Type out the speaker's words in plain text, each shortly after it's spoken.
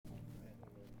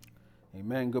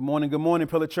Amen. Good morning,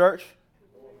 Pillar Church.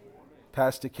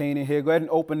 Pastor Canaan here. Go ahead and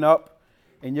open up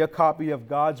in your copy of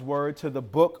God's Word to the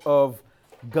book of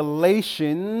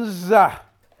Galatians.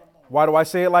 Why do I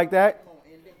say it like that?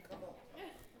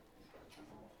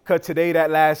 Because today,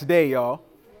 that last day, y'all,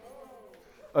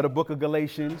 of the book of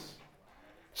Galatians,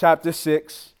 chapter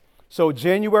 6. So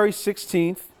January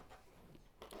 16th,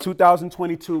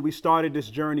 2022, we started this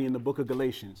journey in the book of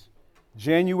Galatians.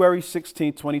 January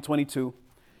 16th, 2022.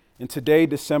 And today,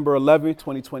 December 11th,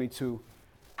 2022,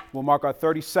 will mark our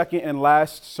 32nd and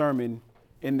last sermon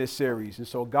in this series. And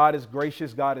so God is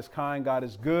gracious, God is kind, God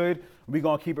is good. We're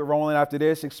going to keep it rolling after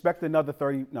this. Expect another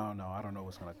 30. No, I don't know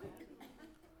what's going to come.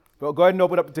 But go ahead and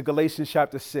open up to Galatians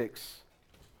chapter 6.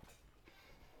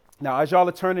 Now, as y'all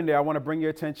are turning there, I want to bring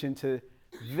your attention to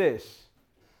this.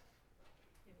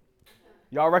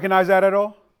 Y'all recognize that at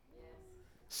all?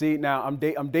 See, now I'm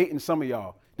dating some of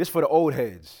y'all. This for the old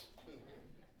heads.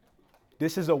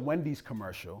 This is a Wendy's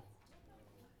commercial.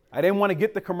 I didn't want to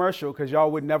get the commercial because y'all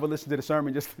would never listen to the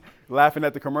sermon just laughing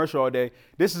at the commercial all day.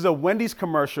 This is a Wendy's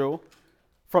commercial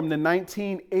from the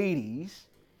 1980s.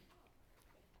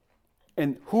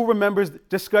 And who remembers,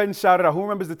 just go ahead and shout it out, who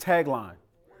remembers the tagline?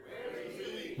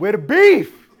 Where the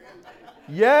beef?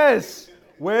 Yes,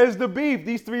 where's the beef?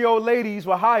 These three old ladies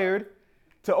were hired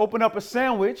to open up a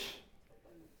sandwich.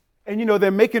 And, you know, they're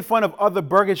making fun of other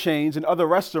burger chains and other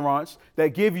restaurants that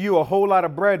give you a whole lot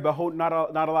of bread, but not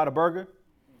a lot of burger.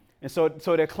 And so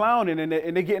they're clowning and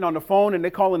they're getting on the phone and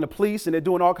they're calling the police and they're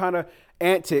doing all kind of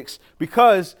antics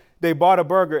because they bought a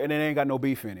burger and it ain't got no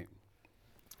beef in it.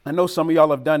 I know some of y'all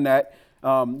have done that.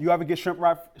 You ever get shrimp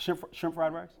fried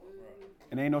rice?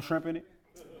 And there ain't no shrimp in it?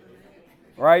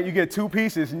 Right? You get two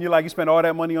pieces and you spend all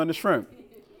that money on the shrimp.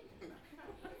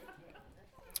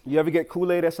 You ever get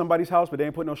Kool-Aid at somebody's house, but they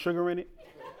ain't put no sugar in it?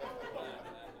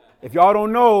 If y'all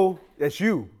don't know, that's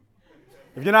you.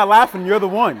 If you're not laughing, you're the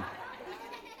one.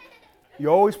 You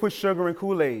always put sugar in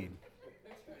Kool-Aid.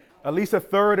 At least a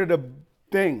third of the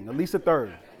thing, at least a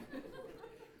third.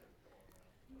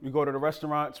 We go to the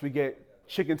restaurants, we get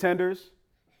chicken tenders,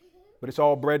 but it's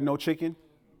all bread, no chicken.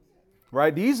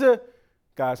 Right? These are,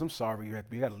 guys, I'm sorry, you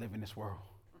got to live in this world.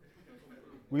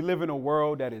 We live in a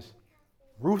world that is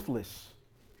ruthless.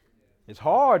 It's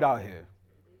hard out here.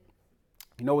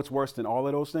 You know what's worse than all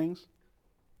of those things?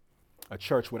 A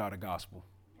church without a gospel.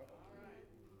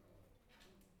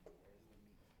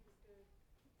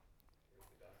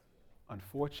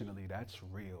 Unfortunately, that's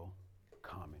real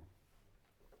common.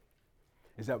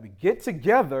 Is that we get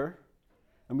together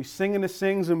and we singing the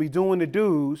sings and we doing the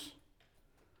do's,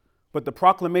 but the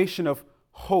proclamation of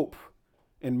hope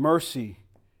and mercy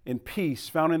and peace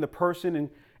found in the person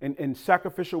and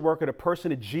sacrificial work of the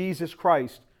person of Jesus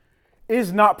Christ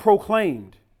is not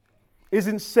proclaimed,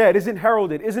 isn't said, isn't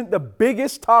heralded, isn't the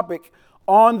biggest topic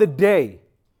on the day.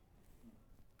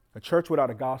 A church without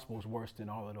a gospel is worse than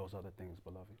all of those other things,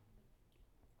 beloved.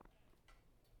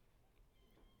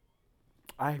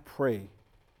 I pray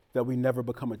that we never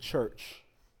become a church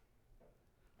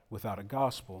without a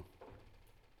gospel.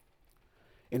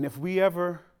 And if we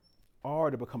ever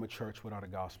are to become a church without a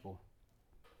gospel,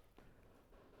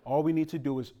 all we need to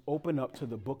do is open up to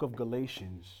the book of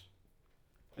Galatians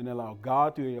and allow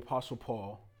God through the Apostle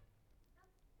Paul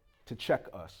to check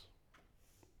us.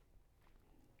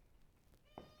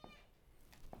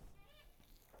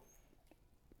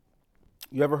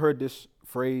 You ever heard this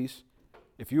phrase?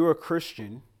 If you were a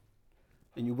Christian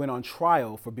and you went on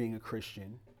trial for being a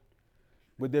Christian,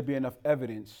 would there be enough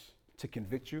evidence to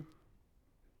convict you?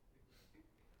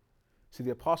 See,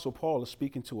 the Apostle Paul is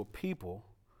speaking to a people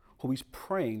who he's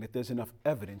praying that there's enough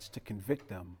evidence to convict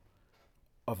them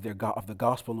of the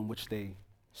gospel in which they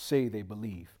say they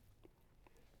believe.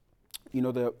 You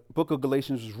know, the book of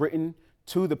Galatians was written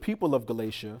to the people of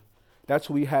Galatia. That's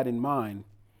who he had in mind.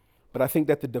 But I think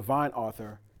that the divine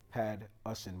author had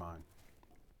us in mind.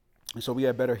 And so we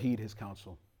had better heed his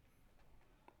counsel.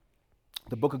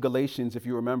 The book of Galatians, if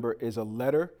you remember, is a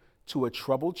letter to a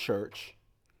troubled church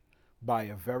by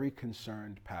a very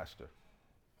concerned pastor.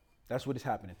 That's what is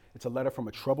happening. It's a letter from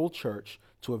a troubled church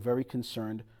to a very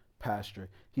concerned pastor.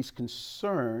 He's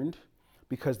concerned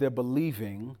because they're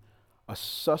believing a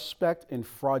suspect and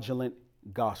fraudulent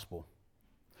gospel.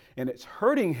 And it's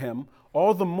hurting him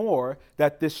all the more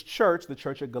that this church, the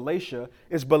church of Galatia,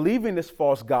 is believing this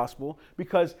false gospel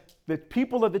because the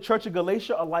people of the church of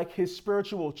Galatia are like his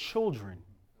spiritual children.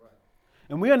 Right.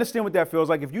 And we understand what that feels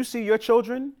like. If you see your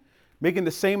children making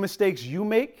the same mistakes you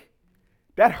make,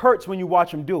 that hurts when you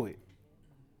watch them do it.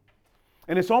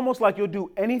 And it's almost like you'll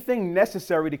do anything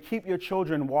necessary to keep your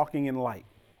children walking in light.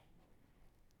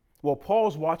 Well,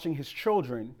 Paul's watching his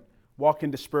children walk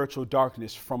into spiritual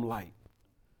darkness from light.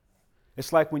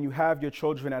 It's like when you have your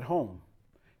children at home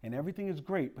and everything is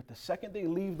great, but the second they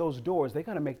leave those doors, they're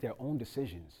going to make their own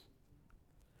decisions.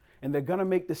 And they're going to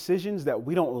make decisions that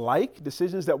we don't like,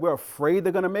 decisions that we're afraid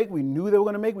they're going to make, we knew they were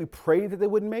going to make, we prayed that they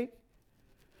wouldn't make.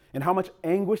 And how much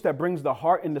anguish that brings the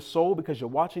heart and the soul because you're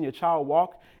watching your child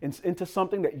walk into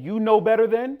something that you know better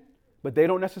than, but they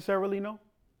don't necessarily know.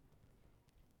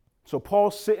 So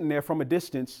Paul's sitting there from a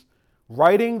distance,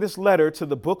 writing this letter to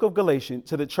the book of Galatians,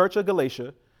 to the church of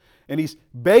Galatia, and he's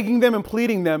begging them and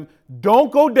pleading them,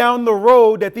 don't go down the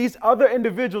road that these other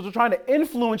individuals are trying to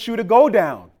influence you to go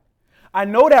down. I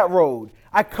know that road.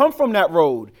 I come from that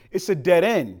road. It's a dead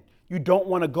end. You don't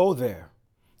want to go there.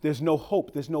 There's no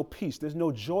hope. There's no peace. There's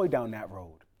no joy down that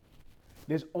road.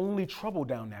 There's only trouble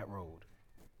down that road.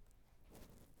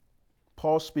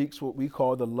 Paul speaks what we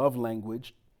call the love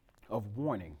language of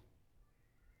warning.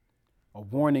 A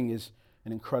warning is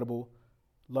an incredible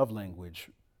love language.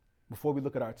 Before we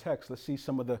look at our text, let's see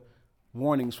some of the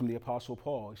warnings from the Apostle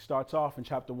Paul. He starts off in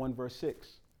chapter 1, verse 6.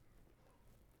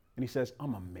 And he says,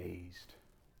 I'm amazed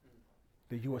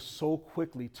that you are so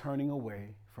quickly turning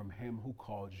away from him who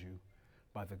called you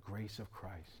by the grace of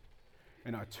Christ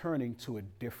and are turning to a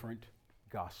different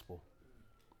gospel.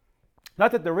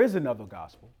 Not that there is another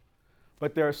gospel,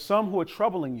 but there are some who are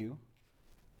troubling you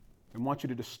and want you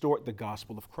to distort the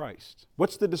gospel of Christ.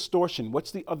 What's the distortion?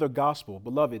 What's the other gospel?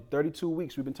 Beloved, 32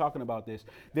 weeks we've been talking about this.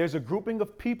 There's a grouping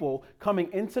of people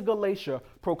coming into Galatia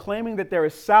proclaiming that there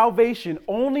is salvation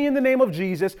only in the name of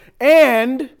Jesus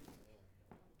and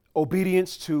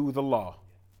obedience to the law.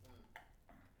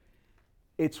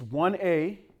 It's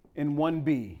 1A and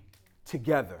 1B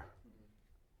together.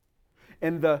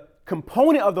 And the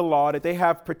component of the law that they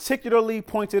have particularly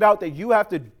pointed out that you have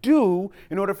to do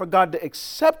in order for God to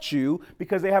accept you,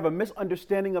 because they have a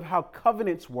misunderstanding of how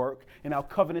covenants work and how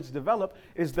covenants develop,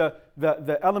 is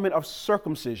the element of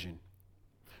circumcision.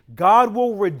 God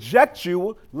will reject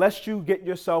you lest you get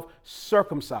yourself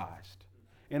circumcised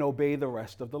and obey the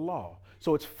rest of the law.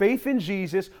 So it's faith in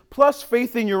Jesus plus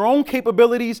faith in your own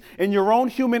capabilities and your own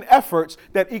human efforts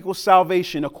that equals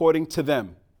salvation according to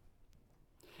them.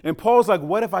 And Paul's like,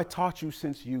 what have I taught you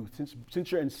since youth,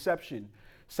 since your inception?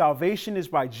 Salvation is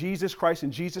by Jesus Christ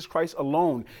and Jesus Christ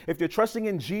alone. If you're trusting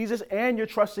in Jesus and you're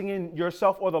trusting in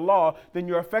yourself or the law, then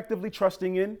you're effectively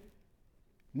trusting in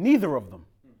neither of them.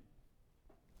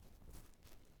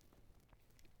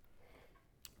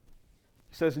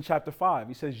 He says in chapter 5,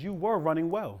 he says, you were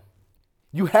running well.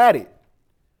 You had it.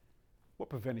 What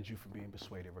prevented you from being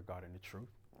persuaded regarding the truth?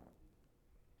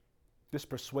 This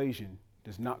persuasion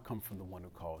does not come from the one who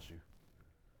calls you.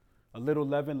 A little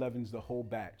leaven leavens the whole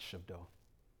batch of dough.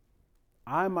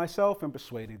 I myself am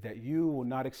persuaded that you will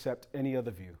not accept any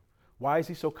other view. Why is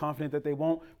he so confident that they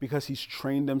won't? Because he's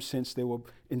trained them since they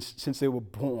were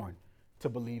born to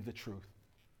believe the truth.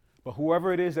 But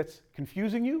whoever it is that's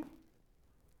confusing you,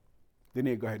 they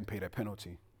need to go ahead and pay that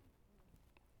penalty.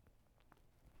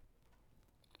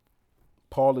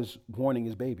 Paul is warning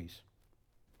his babies.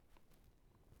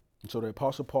 And so the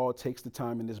Apostle Paul takes the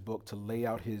time in this book to lay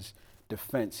out his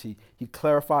defense. He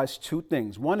clarifies two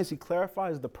things. One is he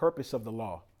clarifies the purpose of the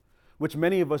law, which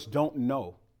many of us don't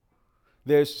know.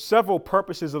 There's several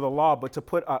purposes of the law, but to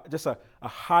put just a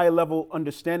high level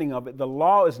understanding of it, the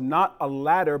law is not a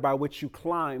ladder by which you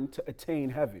climb to attain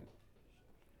heaven.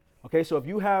 Okay, so if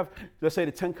you have, let's say,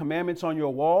 the 10 Commandments on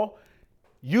your wall,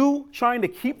 you trying to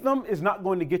keep them is not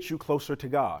going to get you closer to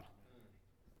God.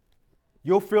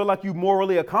 You'll feel like you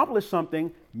morally accomplished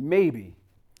something, maybe.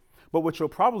 But what you'll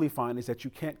probably find is that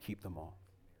you can't keep them all.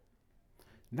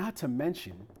 Not to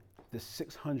mention the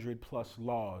 600 plus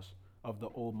laws of the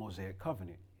old Mosaic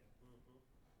covenant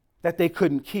that they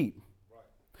couldn't keep.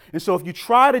 And so if you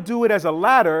try to do it as a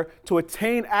ladder to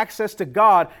attain access to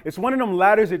God, it's one of them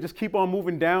ladders that just keep on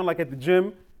moving down, like at the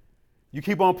gym. You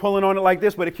keep on pulling on it like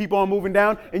this, but it keep on moving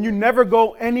down, and you never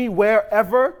go anywhere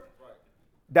ever.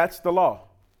 That's the law.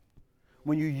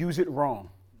 When you use it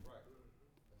wrong.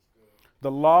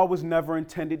 The law was never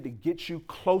intended to get you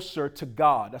closer to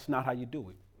God. That's not how you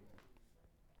do it.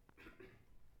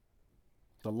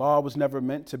 The law was never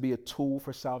meant to be a tool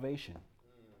for salvation.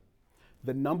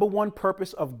 The number one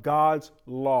purpose of God's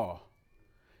law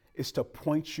is to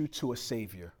point you to a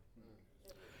Savior.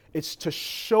 It's to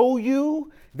show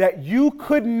you that you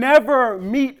could never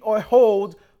meet or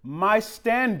hold my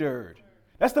standard.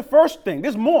 That's the first thing.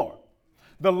 There's more.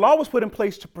 The law was put in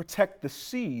place to protect the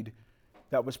seed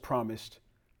that was promised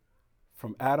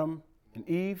from Adam and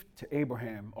Eve to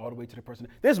Abraham all the way to the person.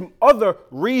 There's other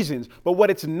reasons, but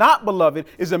what it's not, beloved,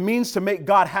 is a means to make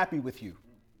God happy with you.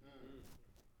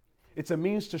 It's a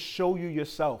means to show you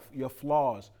yourself, your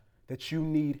flaws, that you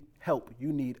need help.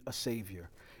 You need a Savior.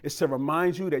 It's to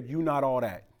remind you that you're not all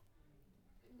that.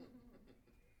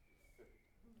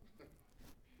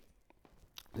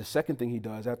 The second thing he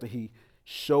does after he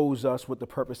shows us what the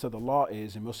purpose of the law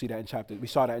is, and we saw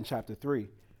that in chapter 3.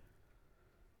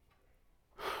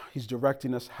 He's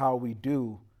directing us how we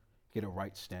do get a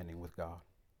right standing with God.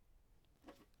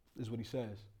 This is what he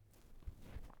says.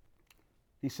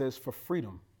 He says, for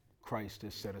freedom, Christ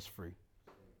has set us free.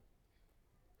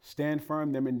 Stand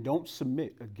firm then and don't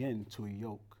submit again to a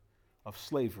yoke of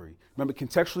slavery. Remember,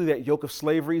 contextually, that yoke of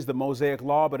slavery is the Mosaic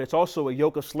law, but it's also a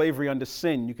yoke of slavery under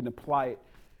sin. You can apply it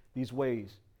these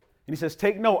ways. And he says,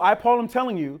 take note, I, Paul, am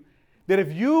telling you that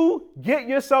if you get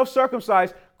yourself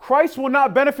circumcised, Christ will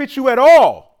not benefit you at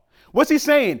all. What's he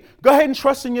saying? Go ahead and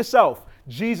trust in yourself.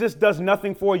 Jesus does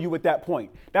nothing for you at that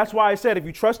point. That's why I said, if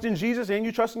you trust in Jesus and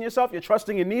you trust in yourself, you're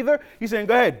trusting in neither. He's saying,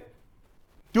 go ahead,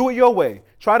 do it your way.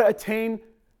 Try to attain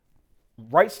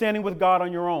right standing with God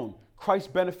on your own.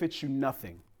 Christ benefits you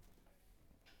nothing.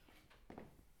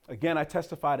 Again, I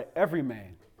testify to every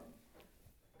man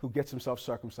who gets himself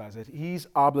circumcised that he's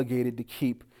obligated to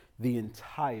keep the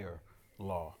entire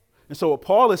law. And so what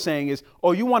Paul is saying is,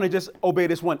 oh, you want to just obey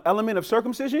this one element of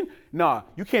circumcision? Nah,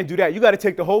 you can't do that. You got to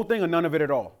take the whole thing or none of it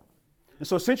at all. And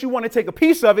so since you want to take a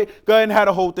piece of it, go ahead and have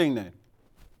the whole thing then.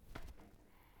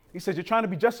 He says you're trying to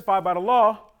be justified by the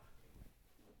law,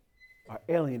 are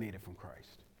alienated from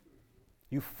Christ.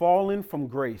 You've fallen from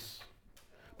grace.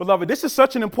 Beloved, this is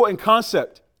such an important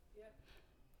concept.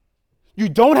 You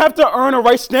don't have to earn a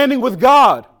right standing with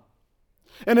God.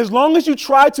 And as long as you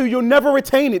try to, you'll never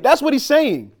retain it. That's what he's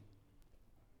saying.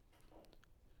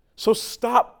 So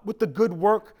stop with the good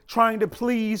work, trying to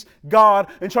please God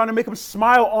and trying to make him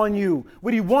smile on you.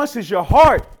 What he wants is your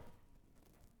heart.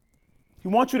 He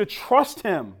wants you to trust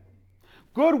him.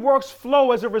 Good works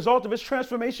flow as a result of his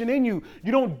transformation in you.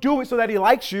 You don't do it so that he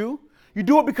likes you. You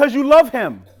do it because you love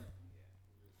him.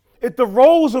 The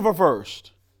roles are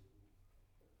reversed.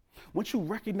 Once you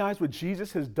recognize what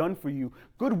Jesus has done for you,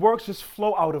 good works just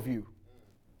flow out of you.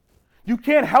 You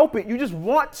can't help it. You just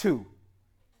want to.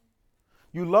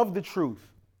 You love the truth.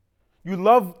 You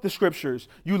love the scriptures.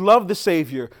 You love the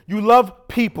Savior. You love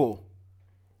people.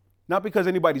 Not because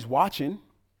anybody's watching.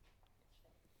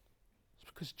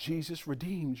 It's because Jesus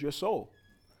redeemed your soul.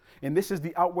 And this is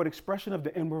the outward expression of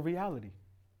the inward reality.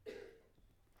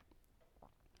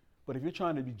 But if you're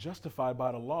trying to be justified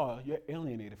by the law, you're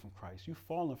alienated from Christ. You've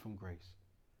fallen from grace.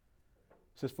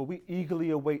 It says, for we eagerly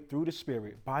await through the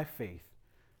Spirit, by faith,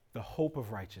 the hope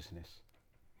of righteousness.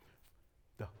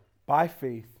 By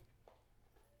faith,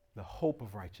 the hope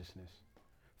of righteousness.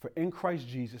 For in Christ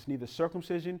Jesus, neither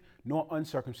circumcision nor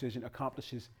uncircumcision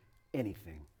accomplishes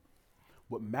anything.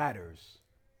 What matters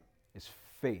is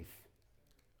faith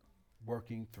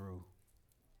working through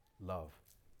love.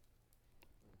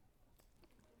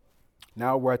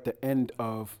 Now we're at the end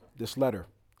of this letter.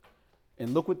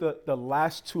 And look what the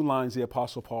last two lines the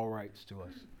Apostle Paul writes to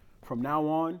us. From now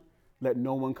on, let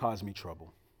no one cause me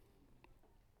trouble.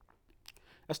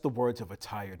 That's the words of a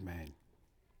tired man.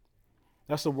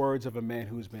 That's the words of a man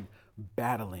who's been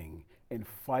battling and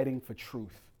fighting for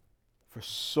truth for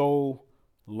so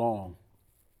long.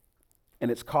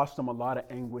 And it's cost him a lot of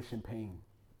anguish and pain.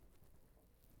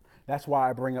 That's why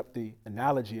I bring up the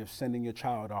analogy of sending your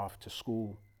child off to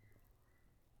school.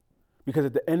 Because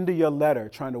at the end of your letter,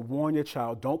 trying to warn your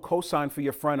child, don't co-sign for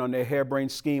your friend on their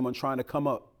harebrained scheme on trying to come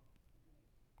up,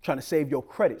 trying to save your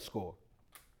credit score.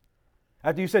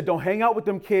 After you said, don't hang out with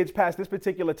them kids past this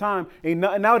particular time, ain't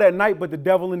nothing out at night but the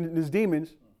devil and his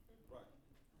demons.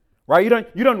 Right?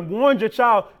 You done warned your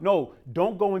child, no,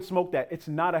 don't go and smoke that. It's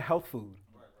not a health food.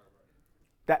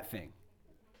 That thing.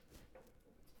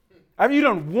 After you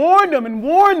done warned them and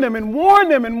warned them and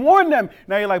warned them and warned them,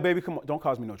 now you're like, baby, come on, don't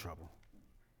cause me no trouble.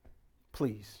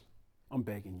 Please, I'm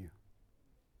begging you.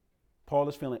 Paul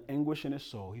is feeling anguish in his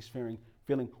soul. He's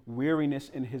feeling weariness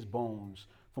in his bones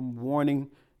from warning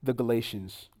the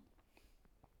Galatians.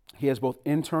 He has both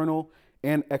internal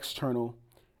and external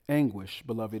anguish,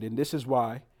 beloved. And this is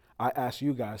why I ask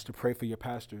you guys to pray for your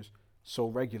pastors so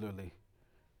regularly,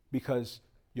 because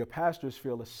your pastors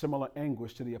feel a similar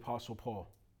anguish to the Apostle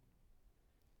Paul.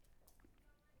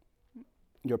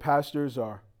 Your pastors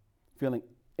are feeling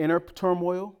inner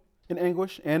turmoil and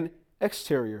anguish and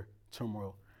exterior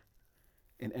turmoil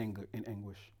and anger and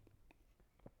anguish.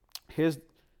 Here's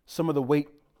some of the weight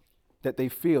that they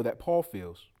feel, that Paul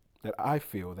feels, that I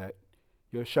feel, that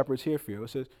your shepherds here feel.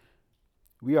 It says,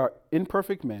 we are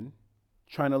imperfect men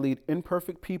trying to lead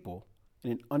imperfect people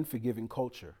in an unforgiving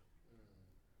culture.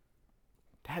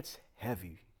 That's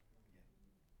heavy.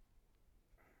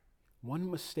 One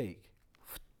mistake,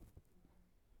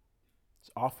 it's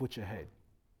off with your head.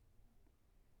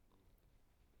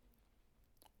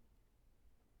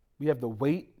 We have the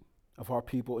weight of our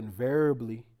people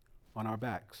invariably on our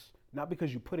backs. Not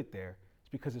because you put it there, it's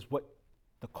because it's what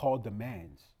the call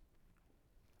demands.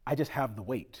 I just have the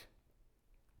weight.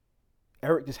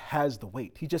 Eric just has the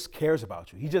weight. He just cares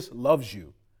about you. He just loves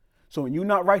you. So when you're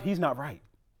not right, he's not right.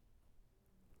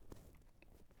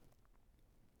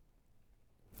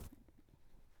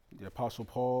 The Apostle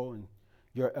Paul and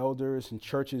your elders and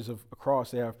churches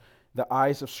across, they have the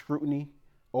eyes of scrutiny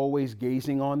always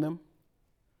gazing on them.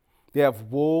 They have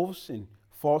wolves and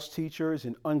false teachers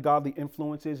and ungodly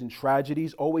influences and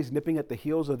tragedies always nipping at the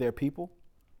heels of their people.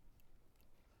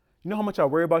 You know how much I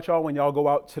worry about y'all when y'all go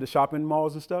out to the shopping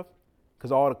malls and stuff?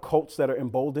 Because all the cults that are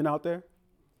emboldened out there.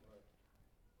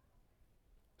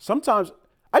 Sometimes,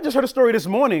 I just heard a story this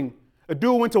morning. A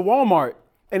dude went to Walmart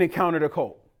and encountered a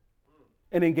cult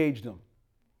and engaged them.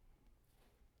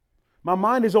 My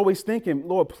mind is always thinking,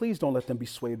 Lord, please don't let them be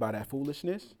swayed by that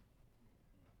foolishness.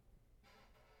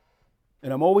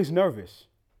 And I'm always nervous.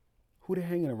 Who they're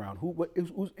hanging around?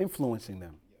 Who's influencing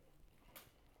them?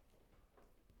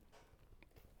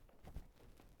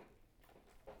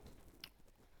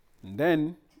 And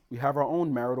then we have our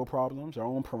own marital problems, our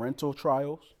own parental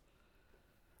trials,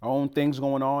 our own things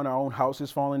going on, our own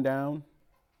houses falling down.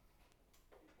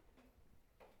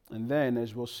 And then,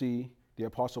 as we'll see, the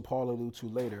Apostle Paul allude to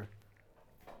later,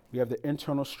 we have the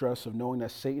internal stress of knowing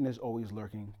that Satan is always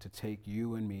lurking to take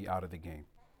you and me out of the game.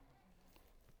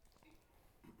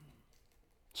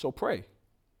 So pray.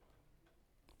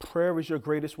 Prayer is your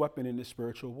greatest weapon in this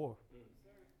spiritual war.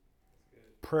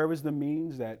 Prayer is the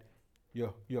means that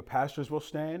your pastors will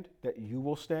stand, that you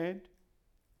will stand.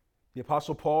 The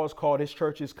Apostle Paul has called his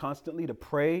churches constantly to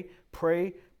pray,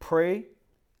 pray, pray,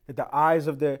 that the eyes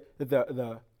of the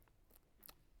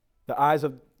eyes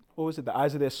of, what was it? The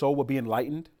eyes of their soul will be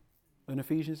enlightened. In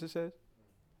Ephesians, it says.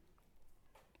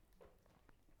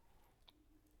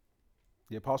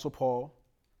 The Apostle Paul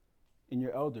and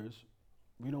your elders,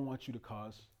 we don't want you to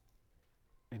cause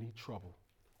any trouble,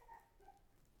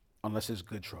 unless it's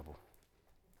good trouble.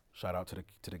 Shout out to the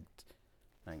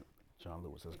John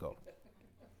Lewis. Let's go.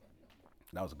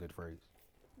 That was a good phrase.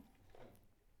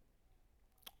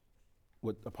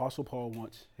 What Apostle Paul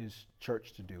wants his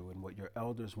church to do and what your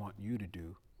elders want you to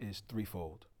do is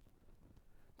threefold.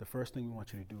 The first thing we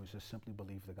want you to do is just simply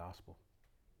believe the gospel.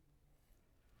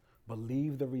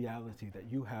 Believe the reality that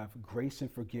you have grace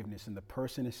and forgiveness in the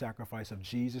person and sacrifice of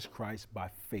Jesus Christ by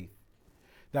faith.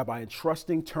 That by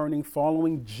entrusting, turning,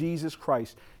 following Jesus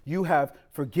Christ, you have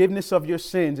forgiveness of your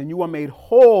sins and you are made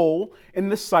whole in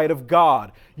the sight of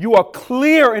God. You are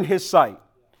clear in his sight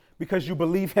because you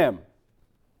believe him.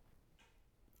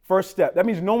 First step. That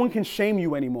means no one can shame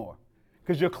you anymore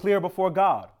because you're clear before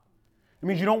God. It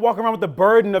means you don't walk around with the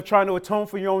burden of trying to atone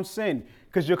for your own sin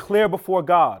because you're clear before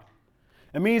God.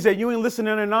 It means that you ain't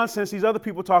listening to nonsense these other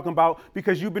people talking about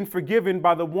because you've been forgiven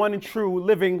by the one and true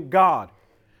living God.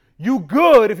 You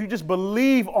good if you just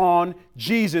believe on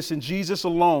Jesus and Jesus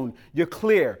alone. You're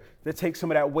clear. That takes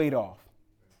some of that weight off.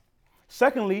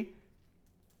 Secondly,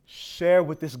 share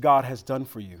what this God has done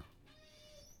for you.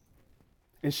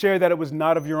 And share that it was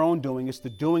not of your own doing. It's the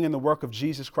doing and the work of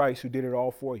Jesus Christ who did it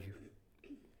all for you.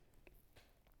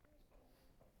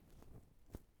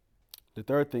 The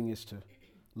third thing is to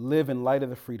live in light of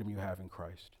the freedom you have in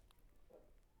Christ.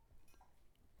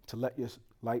 To let your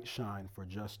light shine for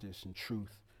justice and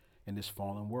truth in this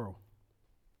fallen world.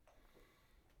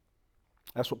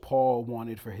 That's what Paul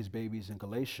wanted for his babies in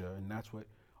Galatia, and that's what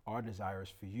our desire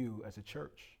is for you as a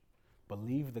church.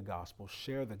 Believe the gospel,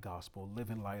 share the gospel, live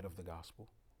in light of the gospel.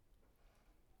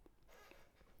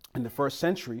 In the first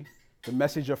century, the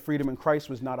message of freedom in Christ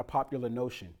was not a popular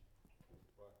notion.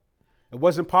 It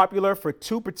wasn't popular for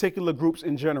two particular groups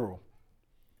in general.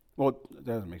 Well, that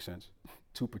doesn't make sense.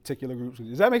 Two particular groups.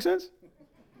 Does that make sense?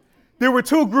 There were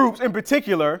two groups in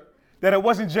particular that it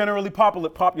wasn't generally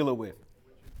popular with.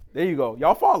 There you go.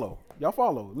 Y'all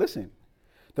follow. Listen.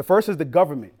 The first is the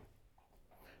government.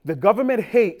 The government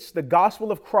hates the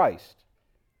gospel of Christ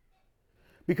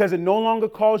because it no longer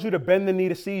calls you to bend the knee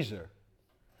to Caesar.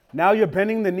 Now you're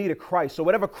bending the knee to Christ. So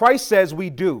whatever Christ says, we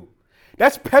do.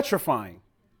 That's petrifying.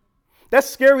 That's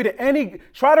scary to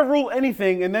try to rule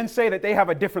anything and then say that they have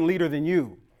a different leader than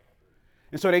you.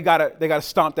 And so they gotta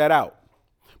stomp that out.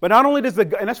 But not only does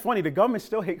and that's funny, the government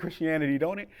still hate Christianity,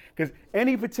 don't it? Because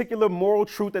any particular moral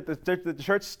truth that the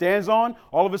church stands on,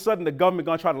 all of a sudden the government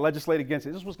gonna try to legislate against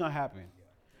it. This is what's gonna happen.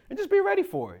 And just be ready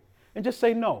for it. And just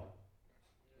say no.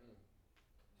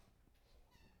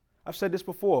 I've said this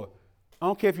before. I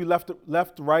don't care if you left,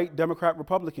 right, Democrat,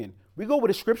 Republican. We go where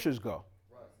the scriptures go.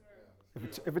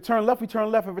 If it turn left, we turn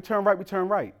left. If it turn right, we turn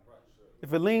right.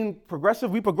 If it lean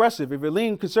progressive, we progressive. If it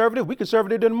lean conservative, we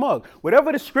conservative in the mug.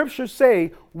 Whatever the scriptures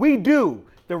say, we do.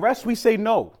 The rest we say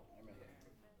no.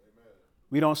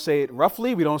 We don't say it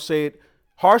roughly. We don't say it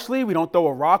harshly. We don't throw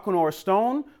a rock or a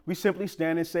stone. We simply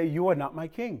stand and say, you are not my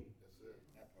king.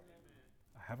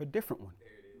 I have a different one.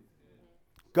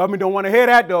 Government don't want to hear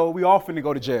that, though. We all finna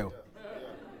go to jail.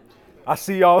 I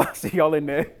see y'all in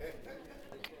there.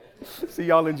 See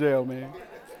y'all in jail, man.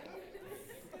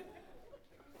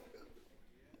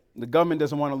 The government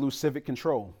doesn't want to lose civic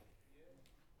control.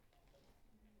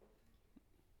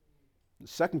 The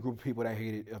second group of people that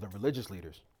hate it are the religious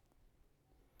leaders.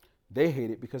 They hate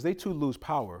it because they too lose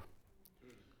power,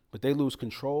 but they lose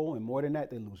control, and more than that,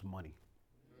 they lose money.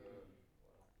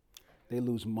 They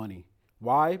lose money.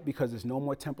 Why? Because there's no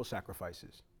more temple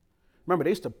sacrifices. Remember,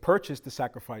 they used to purchase the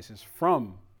sacrifices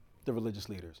from the religious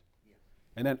leaders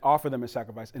and then offer them as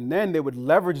sacrifice. And then they would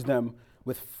leverage them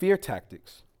with fear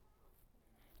tactics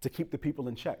to keep the people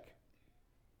in check.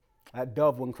 That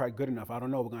dove wasn't quite good enough. I don't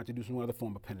know. We're going to have to do some other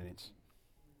form of penitence.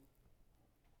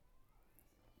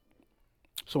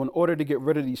 So in order to get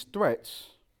rid of these threats,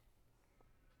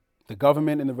 the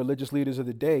government and the religious leaders of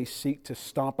the day seek to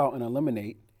stomp out and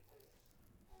eliminate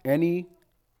any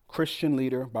Christian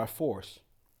leader by force.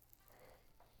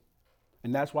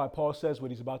 And that's why Paul says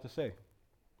what he's about to say.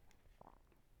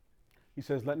 He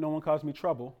says, let no one cause me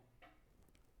trouble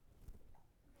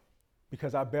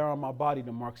because I bear on my body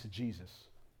the marks of Jesus.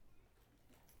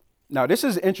 Now, this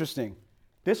is interesting.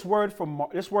 This word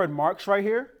marks right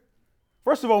here,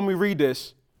 first of all, when we read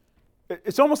this,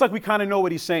 it's almost like we kind of know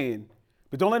what he's saying,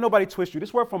 but don't let nobody twist you.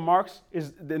 This word for marks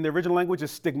is, in the original language,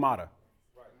 is stigmata.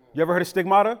 You ever heard of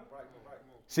stigmata?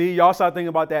 See, y'all start thinking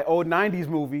about that old 90s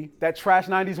movie, that trash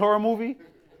 90s horror movie.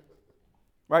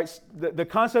 Right? The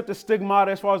concept of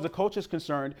stigmata, as far as the culture is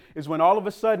concerned, is when all of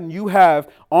a sudden you have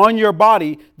on your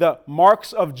body the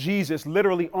marks of Jesus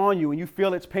literally on you, and you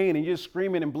feel its pain, and you're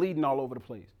screaming and bleeding all over the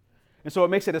place. And so it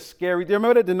makes it a scary. Do you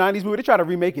remember the 90s movie? They tried to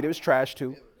remake it. It was trash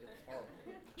too.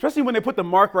 Especially when they put the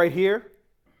mark right here.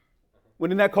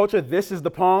 When in that culture, this is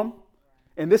the palm.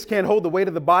 And this can't hold the weight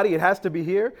of the body. It has to be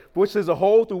here, for which there's a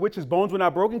hole through which his bones were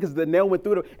not broken because the nail went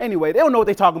through the... Anyway, they don't know what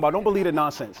they're talking about. Don't believe the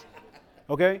nonsense.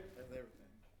 Okay?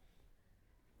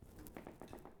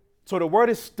 So the word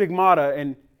is stigmata,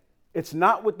 and it's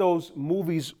not what those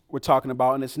movies we're talking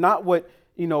about, and it's not what,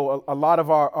 a lot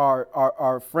of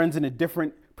our friends in a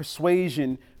different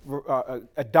persuasion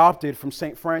adopted from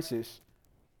St. Francis,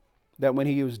 that when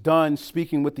he was done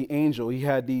speaking with the angel, he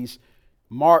had these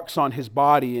marks on his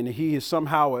body, and he is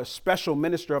somehow a special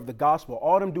minister of the gospel.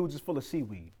 All them dudes is full of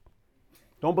seaweed.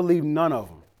 Don't believe none of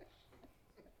them.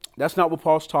 That's not what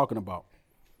Paul's talking about.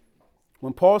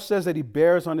 When Paul says that he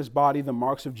bears on his body the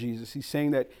marks of Jesus, he's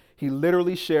saying that he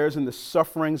literally shares in the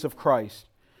sufferings of Christ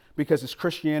because his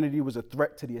Christianity was a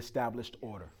threat to the established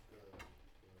order.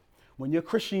 When your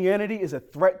Christianity is a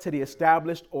threat to the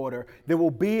established order, there will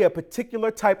be a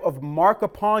particular type of mark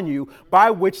upon you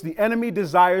by which the enemy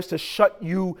desires to shut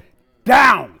you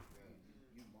down.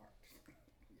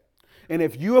 And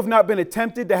if you have not been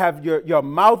tempted to have your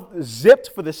mouth zipped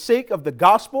for the sake of the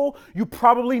gospel, you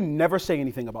probably never say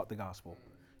anything about the gospel.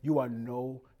 You are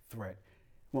no threat.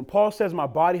 When Paul says my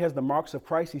body has the marks of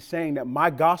Christ, he's saying that my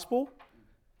gospel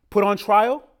put on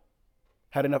trial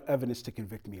had enough evidence to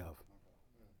convict me of.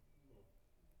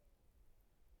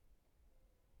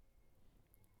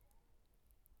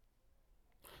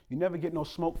 You never get no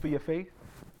smoke for your faith.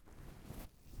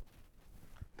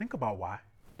 Think about why.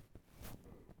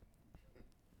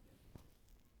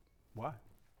 Why?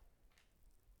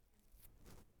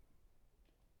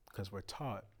 Because we're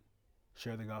taught,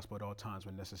 share the gospel at all times,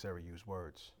 when necessary, use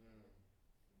words.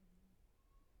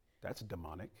 That's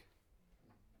demonic.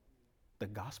 The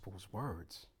gospel is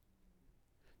words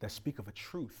that speak of a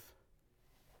truth.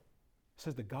 It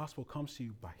says the gospel comes to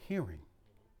you by hearing,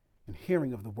 and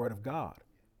hearing of the word of God.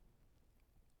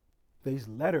 These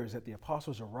letters that the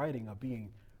apostles are writing are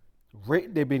being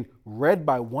written, they've been read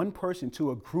by one person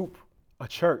to a group, a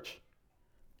church,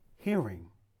 hearing.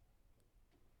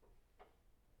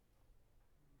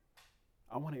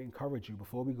 I want to encourage you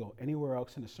before we go anywhere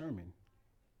else in the sermon.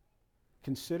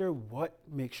 Consider what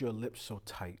makes your lips so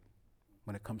tight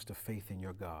when it comes to faith in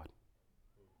your God.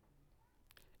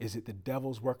 Is it the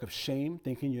devil's work of shame,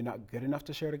 thinking you're not good enough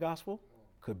to share the gospel?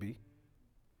 Could be.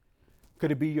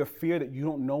 Could it be your fear that you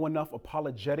don't know enough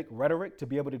apologetic rhetoric to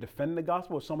be able to defend the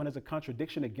gospel if someone has a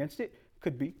contradiction against it?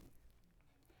 Could be.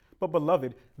 But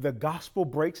beloved, the gospel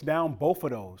breaks down both of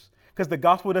those, because the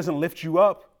gospel doesn't lift you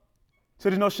up So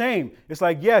there's no shame. It's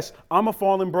like, yes, I'm a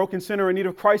fallen, broken sinner in need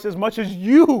of Christ as much as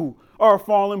you are a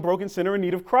fallen, broken sinner in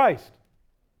need of Christ.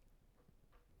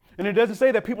 And it doesn't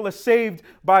say that people are saved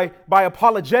by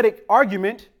apologetic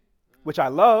argument, which I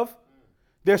love.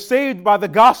 They're saved by the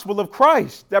gospel of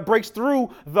Christ that breaks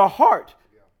through the heart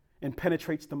and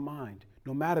penetrates the mind,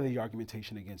 no matter the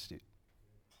argumentation against it.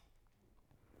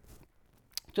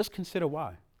 Just consider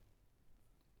why.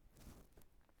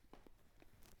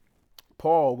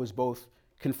 Paul was both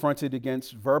confronted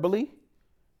against verbally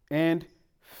and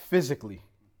physically.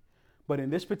 But in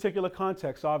this particular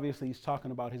context, obviously, he's talking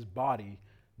about his body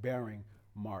bearing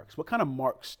marks. What kind of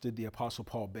marks did the Apostle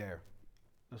Paul bear?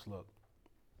 Let's look.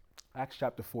 Acts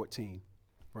chapter 14,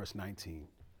 verse 19.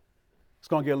 It's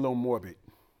going to get a little morbid,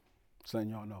 just letting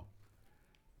y'all know.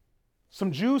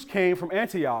 Some Jews came from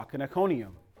Antioch and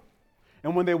Iconium,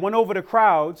 and when they went over the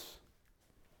crowds,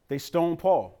 they stoned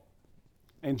Paul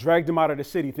and dragged him out of the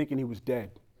city thinking he was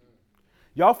dead.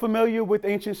 Y'all familiar with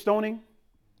ancient stoning?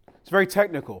 It's very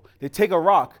technical. They take a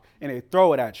rock and they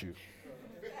throw it at you.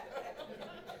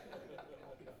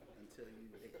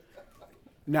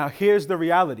 Now, here's the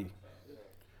reality.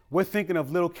 We're thinking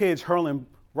of little kids hurling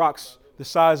rocks the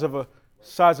size of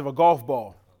a golf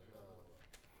ball.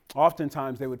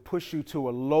 Oftentimes, they would push you to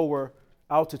a lower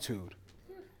altitude,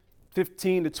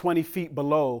 15 to 20 feet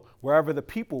below wherever the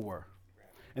people were.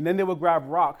 And then they would grab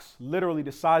rocks literally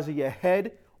the size of your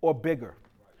head or bigger.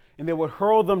 And they would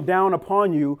hurl them down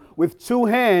upon you with two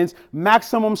hands,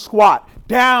 maximum squat,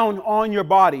 down on your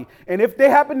body. And if they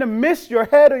happen to miss your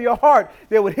head or your heart,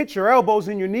 they would hit your elbows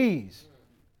and your knees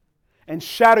and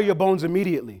shatter your bones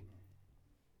immediately.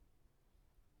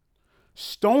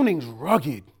 Stoning's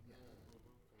rugged.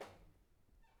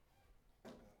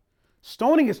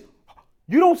 Stoning is,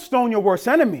 you don't stone your worst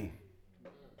enemy.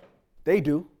 They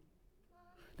do.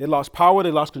 They lost power,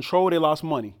 they lost control, they lost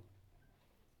money.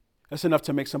 That's enough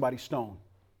to make somebody stone.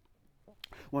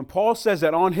 When Paul says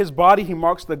that on his body he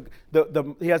marks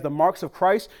he has the marks of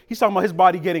Christ, he's talking about his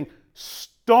body getting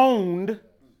stoned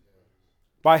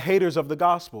by haters of the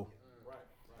gospel.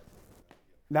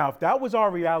 Now, if that was our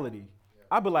reality,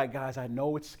 I'd be like, guys, I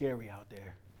know it's scary out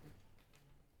there.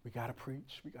 We got to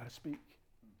preach, we got to speak.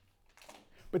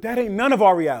 But that ain't none of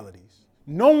our realities.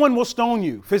 No one will stone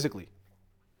you physically.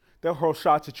 They'll hurl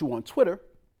shots at you on Twitter,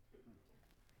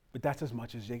 but that's as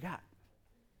much as you got.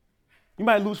 You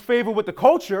might lose favor with the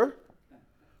culture,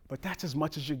 but that's as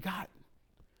much as you got.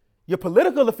 Your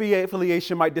political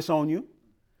affiliation might disown you,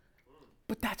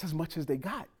 but that's as much as they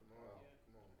got.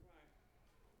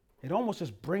 It almost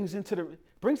just brings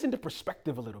into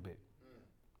perspective a little bit.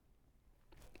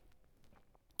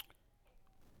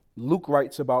 Luke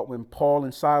writes about when Paul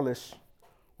and Silas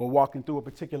were walking through a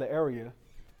particular area.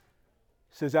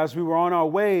 Says, as we were on our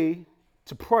way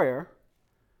to prayer,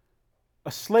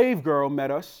 a slave girl met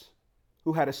us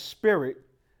who had a spirit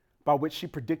by which she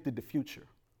predicted the future.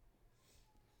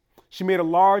 She made a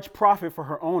large profit for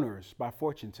her owners by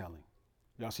fortune telling.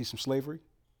 Y'all see some slavery?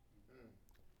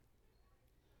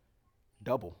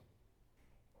 Double.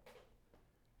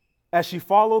 As she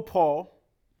followed Paul,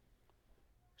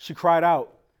 she cried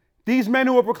out, these men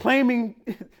who are proclaiming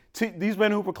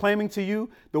to you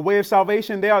the way of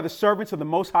salvation, they are the servants of the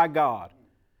Most High God.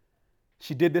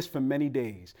 She did this for many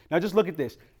days. Now just look at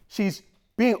this. She's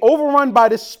being overrun by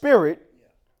this spirit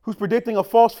who's predicting a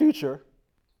false future,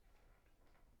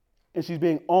 and she's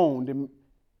being owned and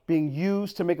being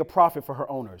used to make a profit for her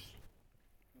owners.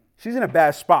 She's in a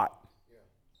bad spot.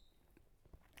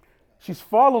 She's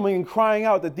following and crying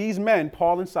out that these men,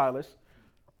 Paul and Silas,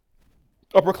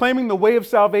 are proclaiming the way of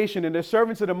salvation and they're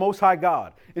servants of the Most High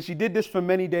God. And she did this for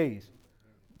many days.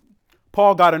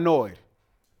 Paul got annoyed.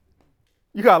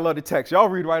 You gotta love the text. Y'all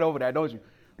read right over that, don't you?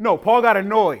 No, Paul got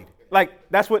annoyed. Like,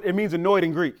 that's what it means, annoyed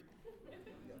in Greek.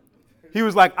 He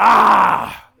was like,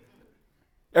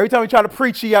 Every time he tried to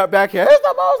preach, he out back here, it's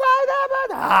the Most High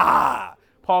God.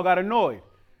 Paul got annoyed.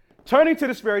 Turning to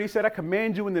the Spirit, he said, I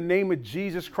command you in the name of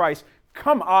Jesus Christ,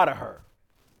 come out of her.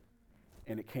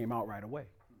 And it came out right away.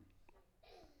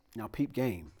 Now, peep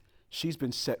game. She's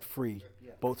been set free,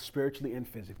 both spiritually and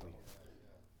physically.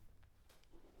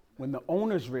 When the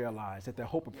owners realized that their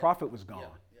hope of profit was gone.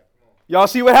 Y'all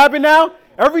see what happened now?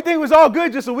 Everything was all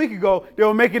good just a week ago. They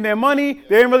were making their money.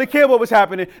 They didn't really care what was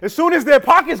happening. As soon as their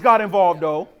pockets got involved,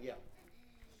 though,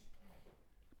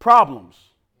 problems.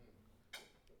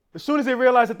 As soon as they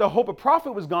realized that the hope of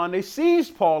profit was gone, they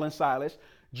seized Paul and Silas,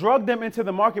 drugged them into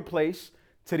the marketplace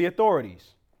to the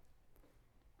authorities.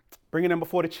 Bringing them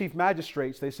before the chief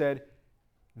magistrates, they said,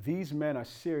 these men are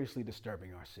seriously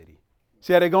disturbing our city.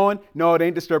 See how they're going? No, they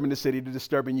ain't disturbing the city. They're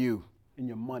disturbing you and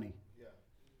your money.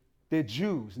 They're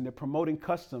Jews and they're promoting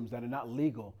customs that are not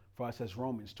legal for us as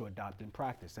Romans to adopt and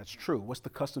practice. That's true. What's the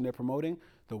custom they're promoting?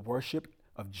 The worship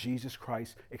of Jesus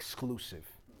Christ exclusive,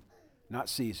 not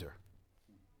Caesar.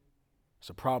 It's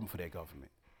a problem for their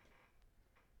government.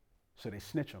 So they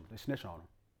snitch them. They snitch on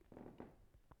them.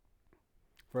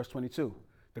 Verse 22,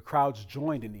 the crowds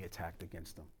joined in the attack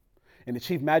against them, and the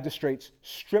chief magistrates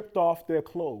stripped off their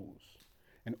clothes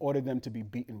and ordered them to be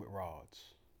beaten with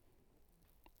rods.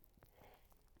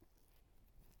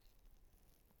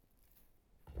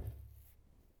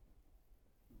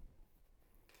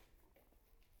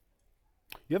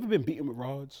 You ever been beaten with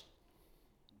rods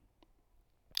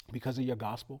because of your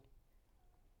gospel?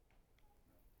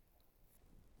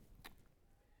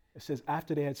 It says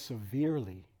after they had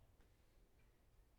severely